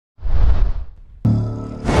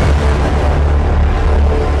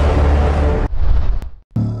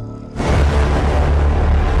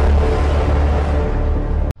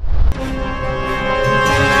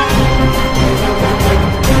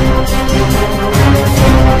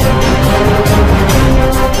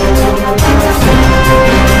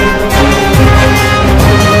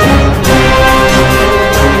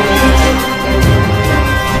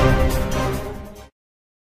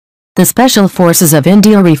The Special Forces of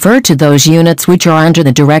India refer to those units which are under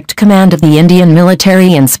the direct command of the Indian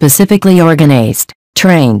military and specifically organized,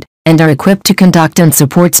 trained, and are equipped to conduct and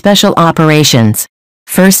support special operations.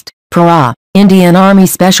 First, PRA, Indian Army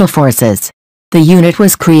Special Forces. The unit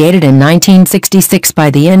was created in 1966 by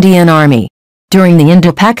the Indian Army. During the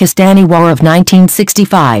Indo-Pakistani War of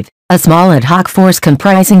 1965, a small ad hoc force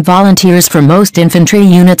comprising volunteers from most infantry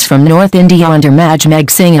units from North India under Majmeg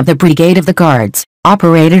Singh of the Brigade of the Guards,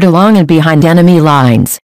 operated along and behind enemy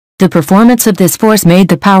lines. The performance of this force made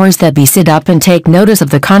the powers that be sit up and take notice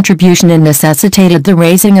of the contribution and necessitated the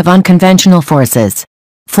raising of unconventional forces.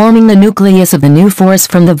 Forming the nucleus of the new force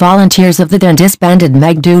from the volunteers of the then disbanded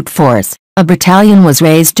Meghdoot force, a battalion was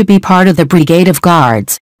raised to be part of the Brigade of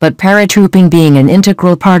Guards, but paratrooping being an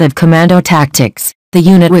integral part of commando tactics, the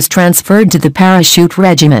unit was transferred to the Parachute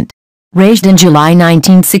Regiment. Raised in July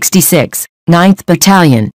 1966, 9th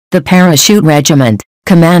Battalion, the Parachute Regiment,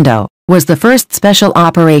 Commando, was the first Special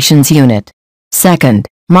Operations Unit. Second,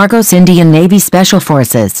 Marcos Indian Navy Special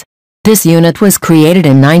Forces. This unit was created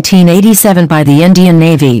in 1987 by the Indian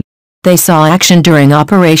Navy. They saw action during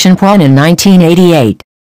Operation Prawn in 1988.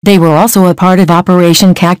 They were also a part of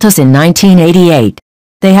Operation Cactus in 1988.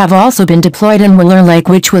 They have also been deployed in Wheeler Lake,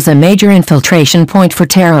 which was a major infiltration point for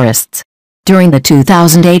terrorists. During the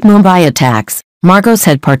 2008 Mumbai attacks, Marcos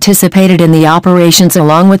had participated in the operations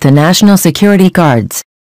along with the National Security Guards.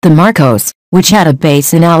 The Marcos, which had a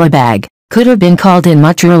base in Alibag, could have been called in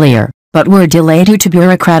much earlier, but were delayed due to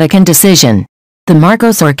bureaucratic indecision. The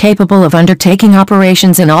Marcos are capable of undertaking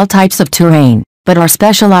operations in all types of terrain, but are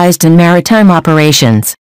specialized in maritime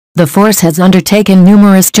operations. The force has undertaken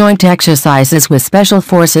numerous joint exercises with special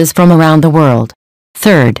forces from around the world.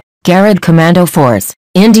 Third, Garud Commando Force,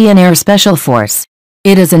 Indian Air Special Force.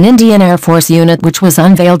 It is an Indian Air Force unit which was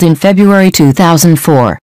unveiled in February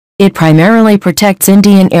 2004. It primarily protects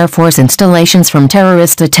Indian Air Force installations from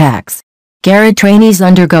terrorist attacks. Garud trainees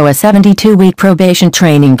undergo a 72-week probation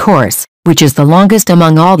training course, which is the longest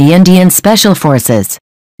among all the Indian Special Forces.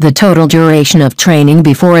 The total duration of training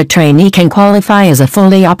before a trainee can qualify as a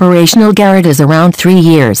fully operational Garud is around 3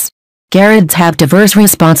 years. Garuds have diverse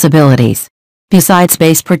responsibilities. Besides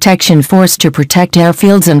base protection force to protect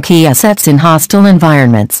airfields and key assets in hostile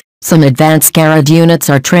environments, some advanced Garud units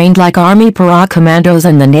are trained like Army Para Commandos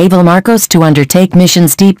and the Naval Marcos to undertake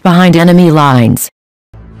missions deep behind enemy lines.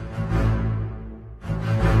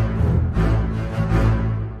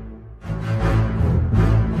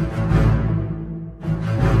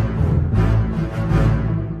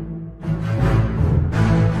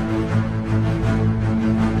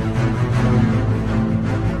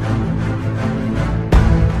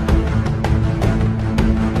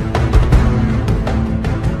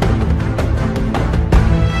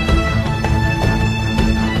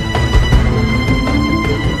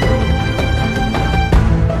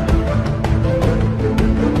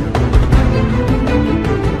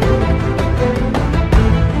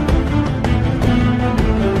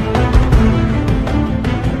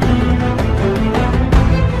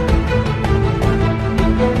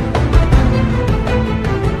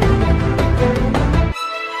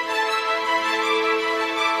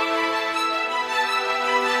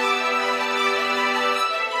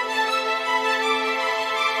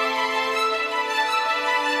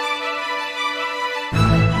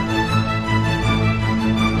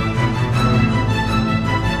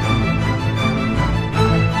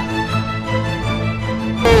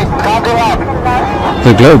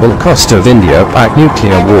 The global cost of India-Pak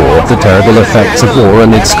nuclear war, the terrible effects of war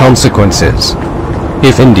and its consequences.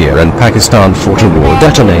 If India and Pakistan fought a war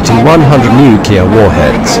detonating 100 nuclear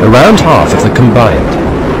warheads, around half of the combined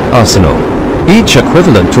arsenal, each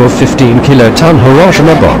equivalent to a 15-kiloton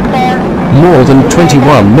Hiroshima bomb, more than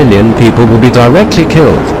 21 million people will be directly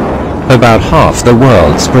killed. About half the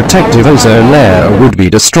world's protective ozone layer would be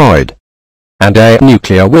destroyed. And a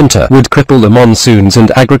nuclear winter would cripple the monsoons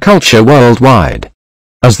and agriculture worldwide.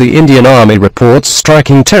 As the Indian Army reports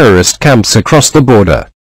striking terrorist camps across the border.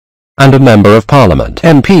 And a Member of Parliament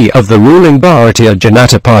MP of the ruling Bharatiya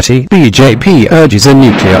Janata Party BJP urges a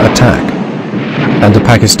nuclear attack. And a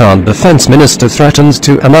Pakistan Defence Minister threatens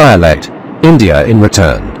to annihilate India in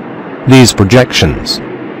return. These projections,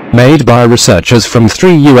 made by researchers from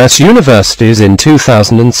 3 US universities in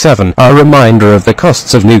 2007, are a reminder of the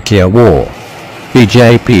costs of nuclear war.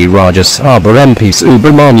 BJP Rajya Sabha MP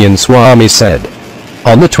Subramanian Swamy said,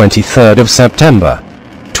 on the 23rd of September,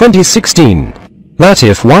 2016, that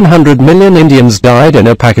if 100 million Indians died in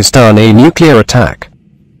a Pakistani nuclear attack,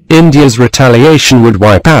 India's retaliation would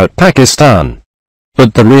wipe out Pakistan.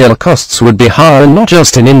 But the real costs would be higher not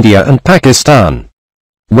just in India and Pakistan,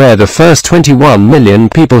 where the first 21 million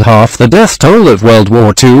people, half the death toll of World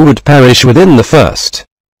War II, would perish within the first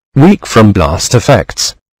week from blast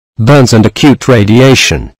effects, burns and acute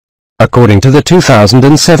radiation, according to the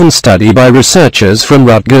 2007 study by researchers from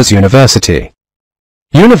Rutgers University,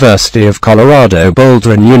 University of Colorado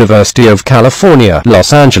Boulder and University of California,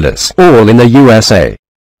 Los Angeles, all in the USA.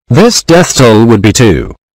 This death toll would be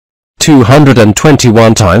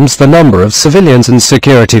 221 times the number of civilians and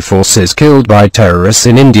security forces killed by terrorists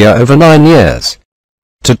in India over 9 years.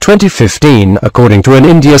 To 2015, according to an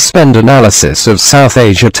India Spend analysis of South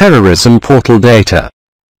Asia terrorism portal data.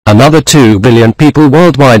 Another 2 billion people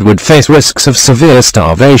worldwide would face risks of severe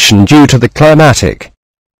starvation due to the climatic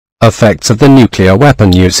effects of the nuclear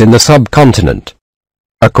weapon use in the subcontinent.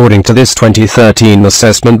 According to this 2013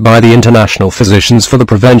 assessment by the International Physicians for the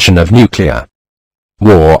Prevention of Nuclear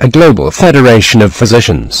War, a global federation of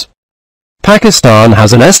physicians, Pakistan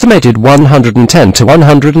has an estimated 110 to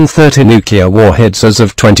 130 nuclear warheads as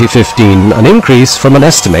of 2015, an increase from an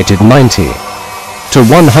estimated 90 to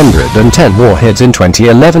 110 warheads in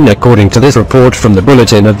 2011, according to this report from the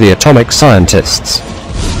Bulletin of the Atomic Scientists,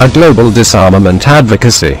 a global disarmament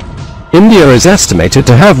advocacy. India is estimated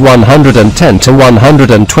to have 110 to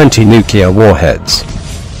 120 nuclear warheads.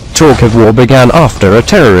 Talk of war began after a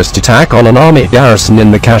terrorist attack on an army garrison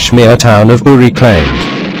in the Kashmir town of Uri claimed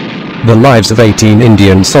the lives of 18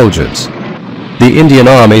 Indian soldiers. The Indian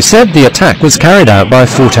Army said the attack was carried out by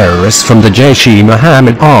 4 terrorists from the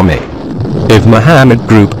Jaish-e-Mohammed Army of Mohammed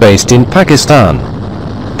group based in Pakistan.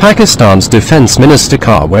 Pakistan's Defence Minister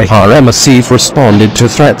Kaweh Asif responded to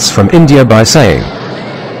threats from India by saying,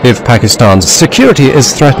 "If Pakistan's security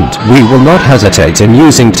is threatened, we will not hesitate in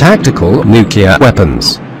using tactical nuclear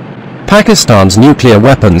weapons." Pakistan's nuclear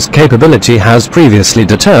weapons capability has previously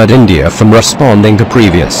deterred India from responding to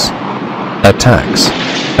previous attacks.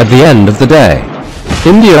 At the end of the day,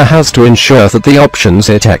 India has to ensure that the options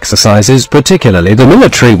it exercises, particularly the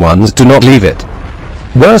military ones, do not leave it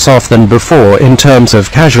worse off than before in terms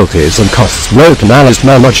of casualties and costs, wrote analyst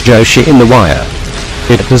Manoj Joshi in The Wire.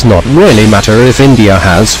 It does not really matter if India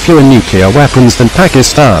has fewer nuclear weapons than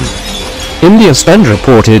Pakistan, India Spend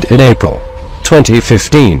reported in April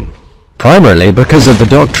 2015, primarily because of the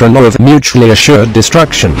doctrine of mutually assured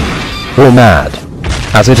destruction, or MAD.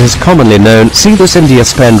 As it is commonly known, see this India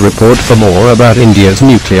Spend report for more about India's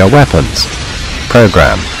nuclear weapons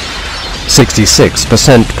program.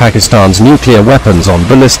 66% Pakistan's nuclear weapons on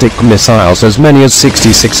ballistic missiles, as many as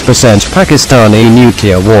 66% Pakistani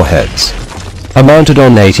nuclear warheads are mounted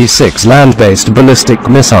on 86 land-based ballistic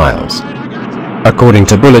missiles. According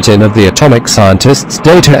to Bulletin of the Atomic Scientists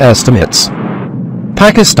data estimates,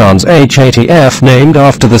 Pakistan's H-80F, named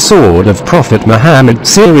after the Sword of Prophet Muhammad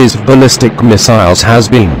series of ballistic missiles, has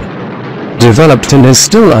been developed and is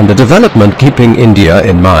still under development, keeping India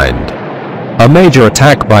in mind. A major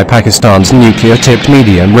attack by Pakistan's nuclear-tipped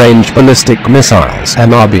medium-range ballistic missiles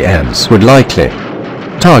 (MRBMs) would likely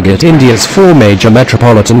target India's 4 major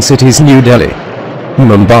metropolitan cities: New Delhi,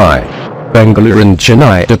 Mumbai, Bengaluru and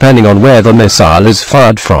Chennai, depending on where the missile is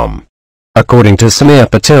fired from. According to Samir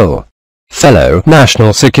Patil, Fellow,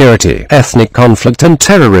 National Security, Ethnic Conflict and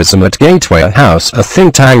Terrorism at Gateway House, a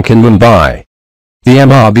think tank in Mumbai, the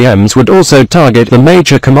MRBMs would also target the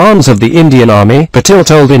major commands of the Indian Army, Patil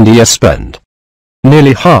told India Spend.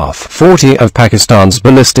 Nearly half, 40 of Pakistan's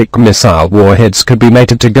ballistic missile warheads could be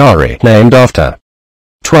mated to Ghauri, named after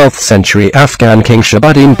 12th century Afghan king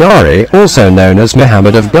Shahabuddin Ghauri, also known as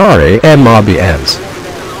Muhammad of Ghauri MRBMs.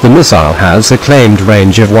 The missile has a claimed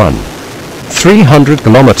range of 300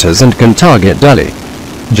 kilometers and can target Delhi,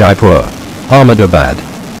 Jaipur, Ahmedabad,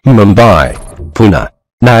 Mumbai, Pune,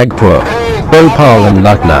 Nagpur, Bhopal and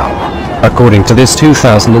Lucknow. According to this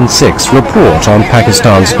 2006 report on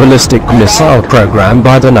Pakistan's ballistic missile program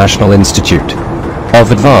by the National Institute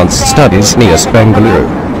of Advanced Studies, NIAS, Bengaluru,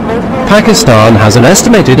 Pakistan has an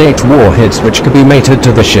estimated 8 warheads which could be mated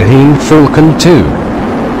to the Shaheen Falcon 2.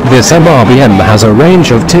 This MRBM has a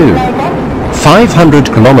range of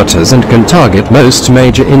 500 kilometers and can target most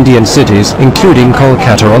major Indian cities, including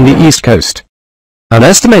Kolkata on the east coast. An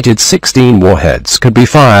estimated 16 warheads could be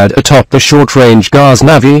fired atop the short-range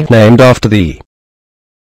Ghaznavi, named after the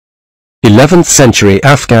 11th century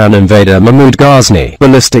Afghan invader Mahmud Ghazni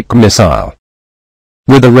ballistic missile.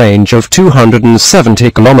 With a range of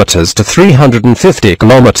 270 kilometers to 350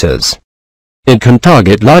 kilometers, it can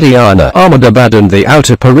target Ludhiana, Ahmedabad and the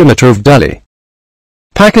outer perimeter of Delhi.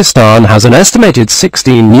 Pakistan has an estimated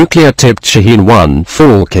 16 nuclear-tipped Shaheen-1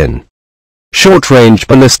 Falcon short-range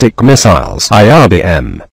ballistic missiles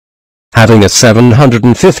 (IRBM), having a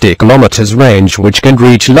 750 km range which can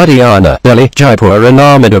reach Ludhiana, Delhi, Jaipur and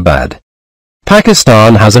Ahmedabad.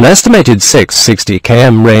 Pakistan has an estimated 660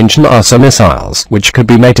 km range NASA missiles which could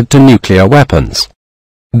be mated to nuclear weapons.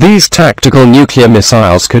 These tactical nuclear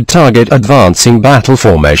missiles could target advancing battle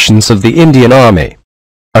formations of the Indian Army.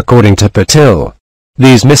 According to Patil,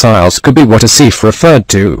 these missiles could be what Asif referred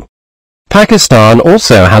to. Pakistan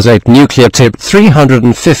also has 8 nuclear-tipped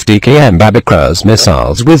 350 km Babakars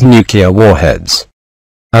missiles with nuclear warheads.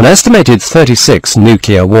 An estimated 36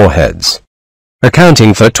 nuclear warheads,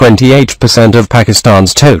 accounting for 28% of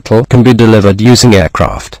Pakistan's total, can be delivered using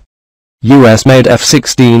aircraft. US-made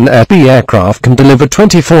F-16B aircraft can deliver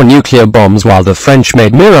 24 nuclear bombs, while the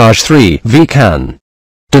French-made Mirage 3V can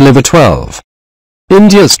deliver 12.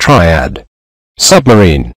 India's Triad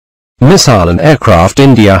submarine, missile and aircraft.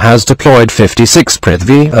 India has deployed 56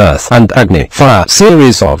 Prithvi, Earth and Agni Fire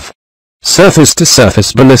series of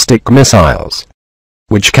surface-to-surface ballistic missiles,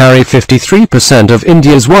 which carry 53% of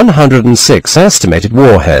India's 106 estimated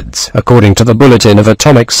warheads, according to the Bulletin of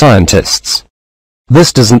Atomic Scientists.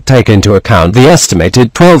 This doesn't take into account the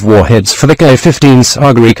estimated 12 warheads for the K-15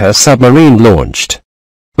 Sagarika submarine-launched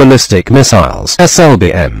ballistic missiles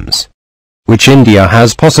 (SLBMs), which India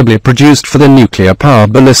has possibly produced for the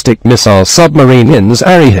nuclear-powered ballistic missile submarines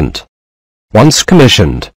Arihant. Once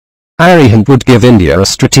commissioned, Arihant would give India a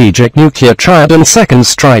strategic nuclear triad and second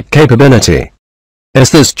strike capability. As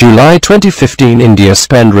this July 2015 India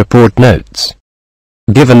Spend report notes,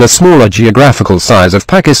 given the smaller geographical size of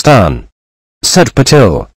Pakistan, said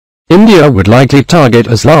Patil, India would likely target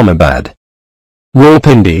Islamabad,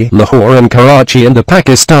 Rawalpindi, Lahore and Karachi and the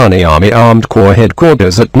Pakistani Army Armed Corps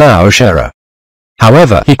headquarters at Nowshera.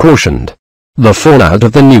 However, he cautioned, the fallout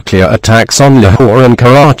of the nuclear attacks on Lahore and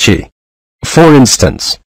Karachi, for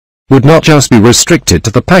instance, would not just be restricted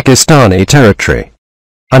to the Pakistani territory,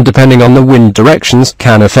 and depending on the wind directions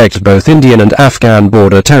can affect both Indian and Afghan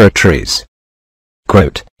border territories.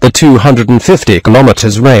 Quote, the 250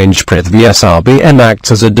 km range Prithvi SRBM acts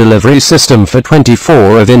as a delivery system for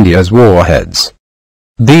 24 of India's warheads.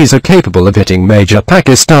 These are capable of hitting major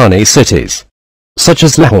Pakistani cities, such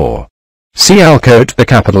as Lahore, Sialkot, the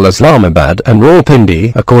capital Islamabad, and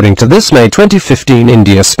Rawalpindi, according to this May 2015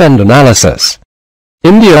 India Spend analysis.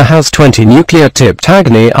 India has 20 nuclear-tipped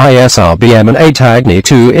Agni ISRBM and 8 Agni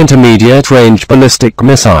 2 intermediate-range ballistic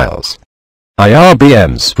missiles,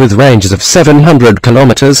 IRBMs, with ranges of 700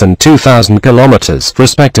 km and 2,000 km,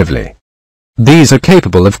 respectively. These are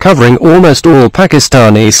capable of covering almost all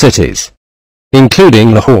Pakistani cities,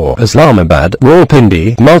 including Lahore, Islamabad,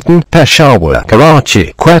 Rawalpindi, Multan, Peshawar,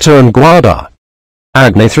 Karachi, Quetta and Gwadar.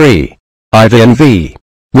 Agni 3, IVNV,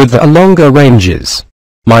 with the longer ranges,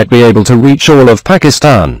 might be able to reach all of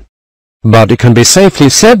Pakistan, but it can be safely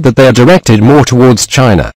said that they are directed more towards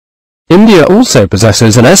China. India also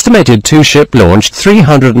possesses an estimated 2-ship-launched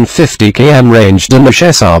 350 km range Dhanush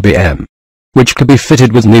SRBM, which could be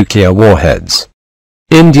fitted with nuclear warheads.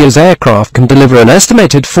 India's aircraft can deliver an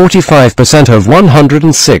estimated 45% of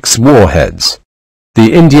 106 warheads.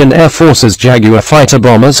 The Indian Air Force's Jaguar fighter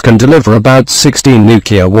bombers can deliver about 16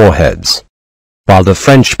 nuclear warheads, while the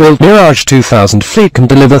French-built Mirage 2000 fleet can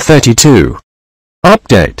deliver 32.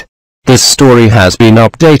 Update. This story has been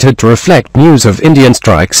updated to reflect news of Indian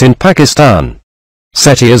strikes in Pakistan.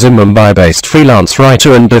 Seti is a Mumbai-based freelance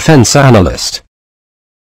writer and defense analyst.